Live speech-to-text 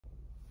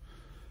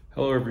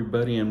Hello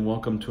everybody and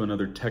welcome to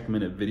another Tech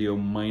Minute video.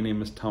 My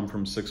name is Tom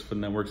from 6 Foot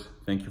Networks.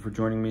 Thank you for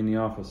joining me in the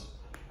office.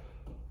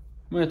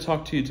 I'm going to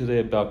talk to you today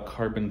about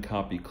carbon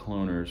copy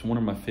cloners, one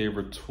of my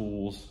favorite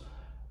tools.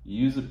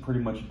 Use it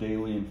pretty much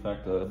daily. In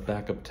fact, a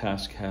backup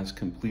task has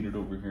completed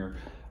over here.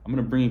 I'm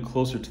going to bring you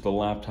closer to the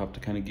laptop to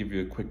kind of give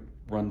you a quick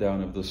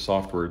rundown of the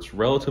software. It's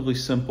relatively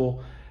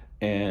simple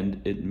and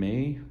it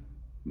may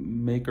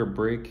make or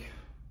break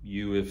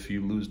you if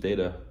you lose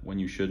data when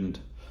you shouldn't.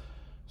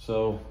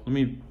 So let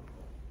me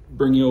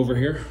bring you over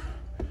here,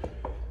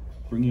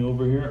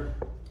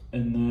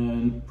 and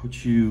then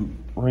put you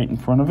right in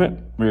front of it.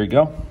 There you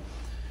go.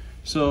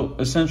 So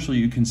essentially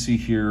you can see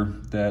here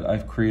that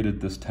I've created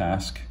this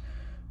task.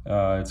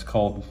 It's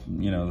called,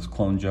 this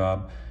clone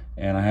job,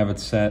 and I have it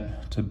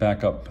set to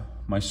back up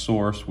my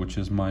source, which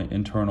is my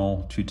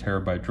internal 2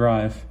 terabyte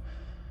drive,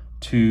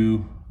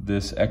 to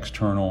this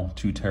external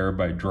 2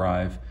 terabyte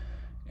drive.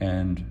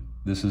 And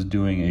this is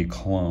doing a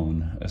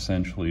clone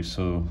essentially.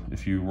 So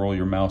if you roll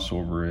your mouse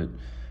over it,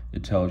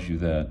 it tells you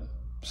that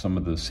some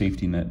of the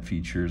safety net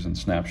features and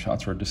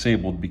snapshots are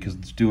disabled because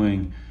it's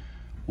doing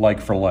like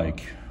for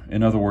like.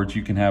 In other words,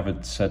 you can have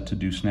it set to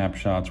do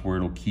snapshots where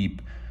it'll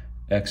keep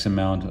X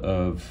amount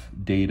of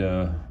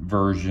data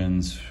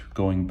versions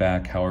going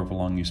back however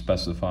long you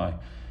specify,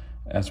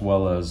 as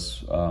well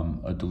as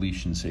a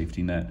deletion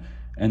safety net.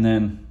 And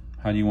then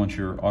how do you want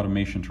your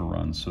automation to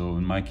run? So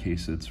in my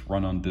case, it's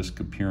run on disk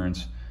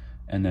appearance.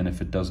 And then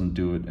if it doesn't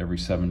do it every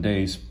 7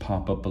 days,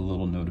 pop up a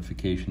little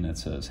notification that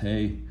says,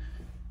 hey,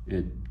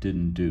 it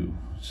didn't do.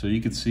 So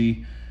you can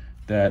see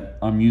that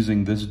I'm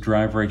using this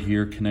drive right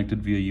here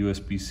connected via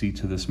USB-C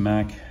to this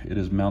Mac. It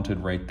is mounted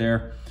right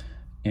there.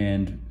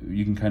 And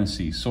you can kind of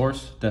see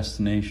source,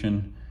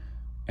 destination,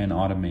 and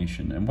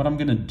automation. And what I'm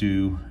gonna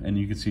do, and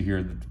you can see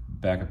here the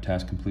backup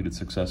task completed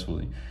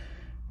successfully.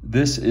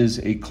 This is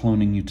a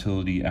cloning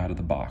utility out of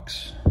the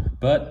box.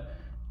 But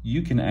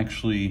you can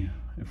actually,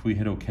 if we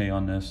hit OK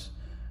on this,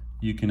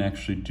 you can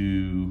actually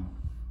do,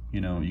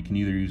 you can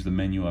either use the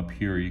menu up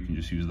here or you can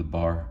just use the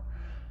bar.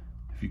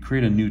 If you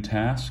create a new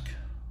task,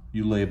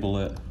 you label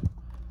it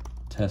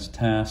test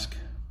task,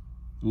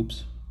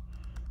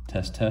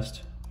 test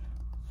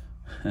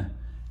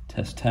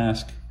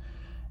task,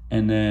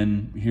 and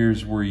then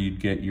here's where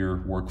you'd get your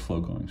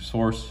workflow going.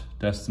 Source,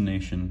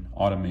 destination,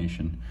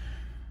 automation.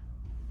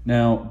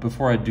 Now,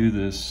 before I do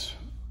this,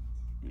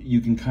 you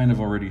can kind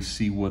of already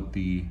see what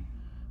the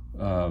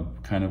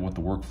what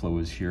the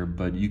workflow is here,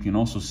 but you can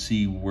also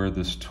see where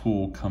this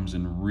tool comes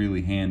in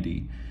really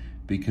handy,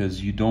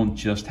 because you don't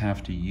just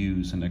have to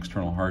use an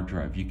external hard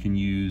drive. You can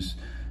use,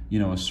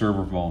 a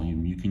server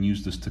volume. You can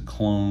use this to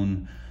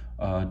clone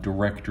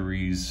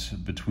directories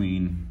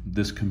between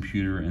this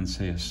computer and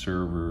say a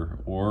server,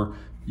 or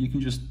you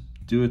can just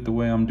do it the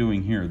way I'm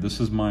doing here. This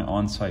is my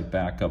on-site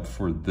backup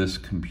for this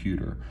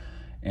computer.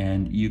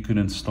 And you can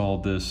install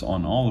this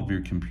on all of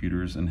your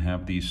computers and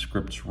have these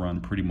scripts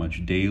run pretty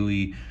much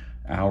daily,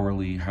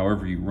 hourly,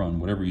 however you run,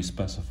 whatever you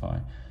specify.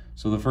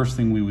 So the first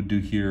thing we would do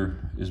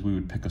here is we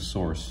would pick a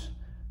source.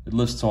 It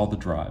lists all the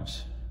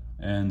drives.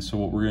 And so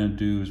what we're gonna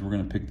do is we're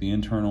gonna pick the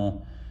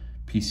internal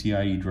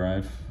PCIe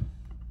drive,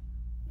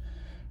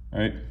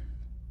 right?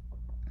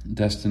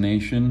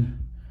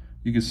 Destination,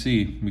 you can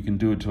see we can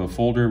do it to a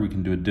folder, we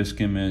can do a disk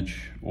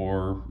image,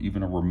 or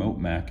even a remote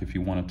Mac if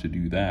you wanted to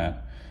do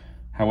that.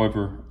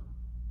 However,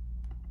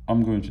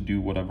 I'm going to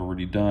do what I've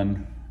already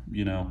done,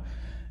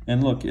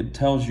 and look, it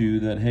tells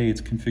you that, hey,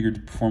 it's configured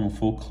to perform a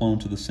full clone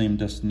to the same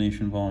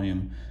destination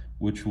volume,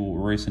 which will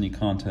erase any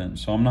content.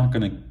 So I'm not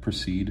going to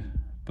proceed,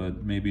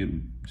 but maybe it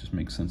just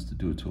makes sense to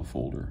do it to a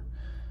folder.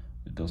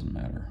 It doesn't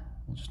matter.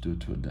 We'll just do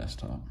it to a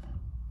desktop.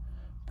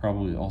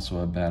 Probably also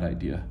a bad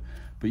idea,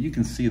 but you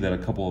can see that a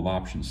couple of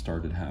options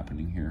started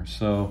happening here.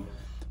 So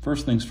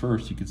first things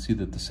first, you can see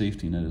that the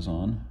safety net is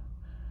on.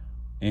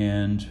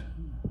 And,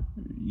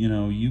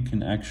 you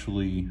can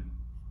actually,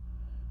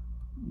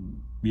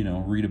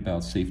 read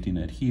about safety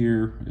net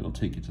here. It'll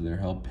take you to their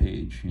help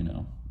page,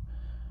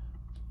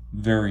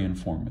 very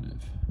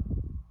informative.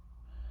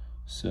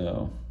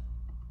 So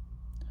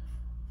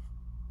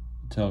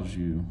it tells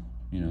you,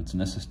 it's an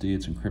SSD,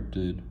 it's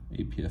encrypted,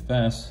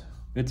 APFS,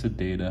 it's a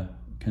data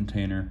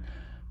container.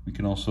 We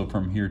can also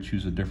from here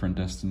choose a different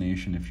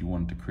destination if you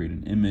wanted to create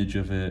an image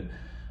of it.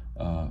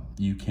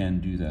 You can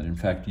do that. In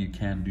fact, you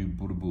can do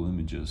bootable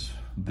images.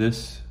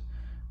 This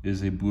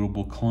is a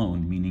bootable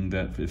clone, meaning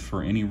that if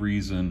for any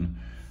reason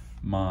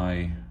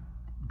my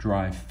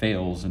drive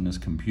fails in this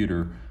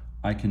computer,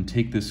 I can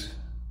take this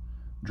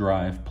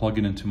drive, plug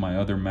it into my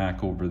other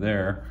Mac over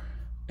there,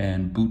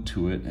 and boot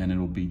to it, and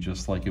it'll be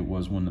just like it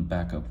was when the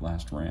backup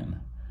last ran.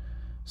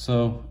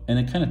 So, and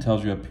it kind of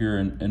tells you up here,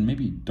 and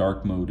maybe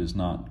dark mode is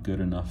not good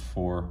enough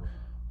for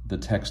the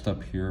text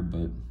up here,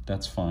 but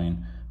that's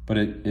fine. But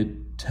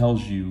it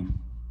tells you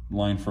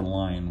line for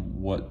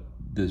line what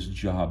this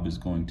job is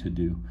going to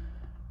do.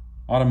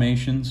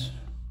 Automations,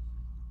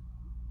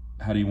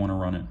 how do you want to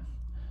run it?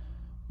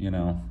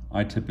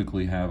 I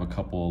typically have a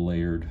couple of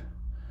layered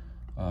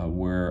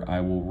where I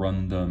will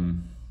run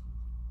them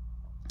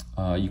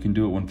You can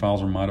do it when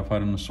files are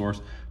modified on the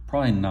source.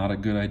 Probably not a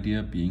good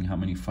idea, being how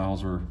many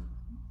files are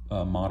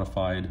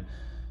modified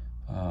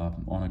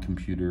on a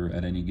computer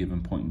at any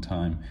given point in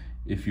time.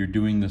 If you're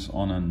doing this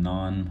on a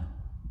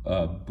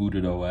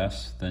non-booted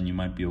OS, then you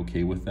might be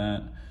okay with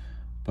that.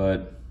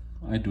 But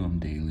I do them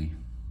daily.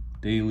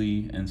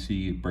 And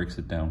see, it breaks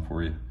it down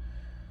for you.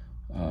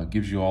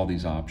 Gives you all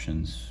these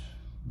options,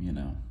 you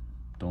know,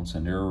 don't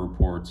send error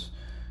reports.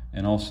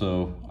 And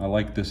also, I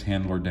like this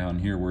handler down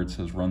here where it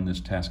says run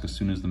this task as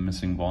soon as the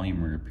missing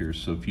volume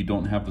reappears. So if you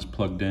don't have this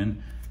plugged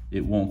in,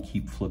 it won't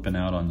keep flipping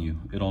out on you.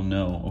 It'll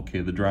know,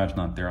 okay, the drive's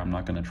not there, I'm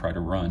not gonna try to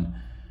run,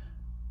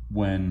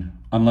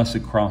 unless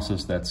it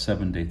crosses that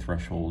 7-day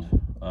threshold,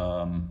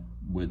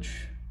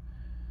 which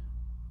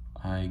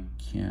I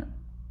can't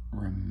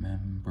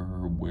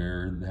remember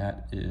where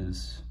that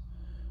is,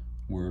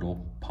 where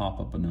it'll pop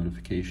up a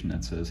notification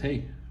that says,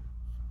 hey,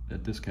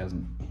 that disk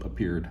hasn't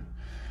appeared.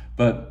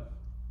 But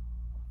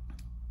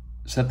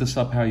set this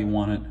up how you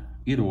want it.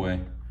 Either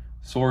way,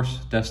 source,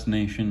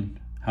 destination,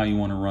 how you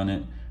want to run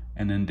it,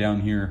 and then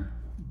down here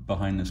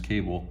behind this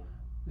cable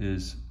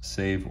is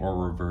save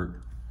or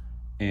revert.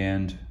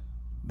 And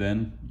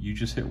then you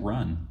just hit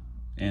run,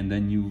 and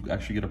then you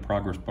actually get a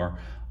progress bar.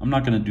 I'm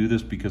not going to do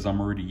this because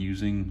I'm already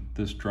using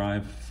this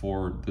drive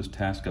for this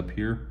task up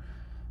here.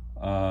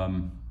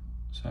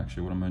 So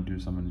actually what I'm going to do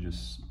is I'm going to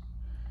just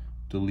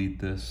delete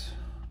this,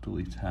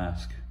 delete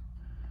task,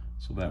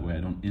 so that way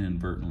I don't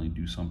inadvertently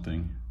do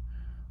something.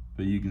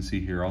 But you can see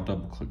here, I'll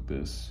double click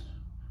this.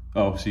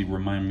 Oh, see,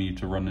 remind me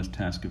to run this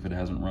task if it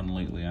hasn't run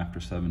lately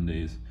after 7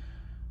 days.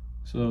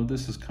 So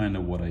this is kind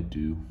of what I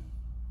do,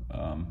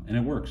 and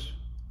it works.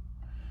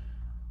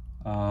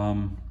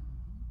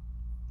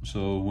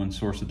 So when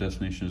source to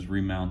destination is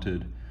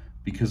remounted,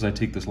 because I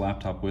take this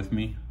laptop with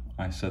me,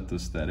 I set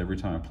this that every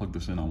time I plug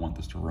this in, I want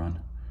this to run,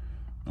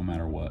 no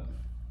matter what.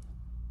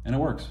 And it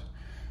works.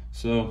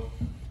 So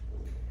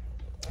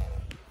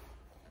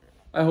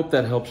I hope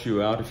that helps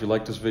you out. If you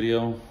like this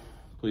video,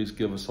 please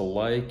give us a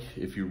like.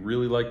 If you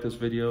really like this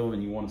video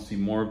and you want to see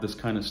more of this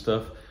kind of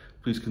stuff,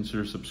 please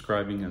consider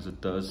subscribing, as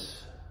it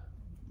does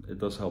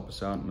help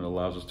us out, and it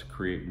allows us to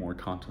create more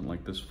content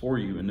like this for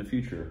you in the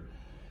future.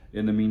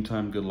 In the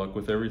meantime, good luck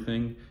with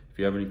everything. If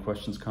you have any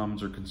questions,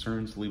 comments, or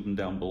concerns, leave them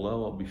down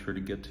below. I'll be sure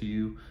to get to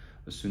you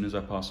as soon as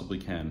I possibly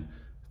can.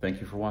 Thank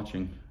you for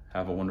watching.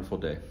 Have a wonderful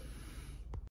day.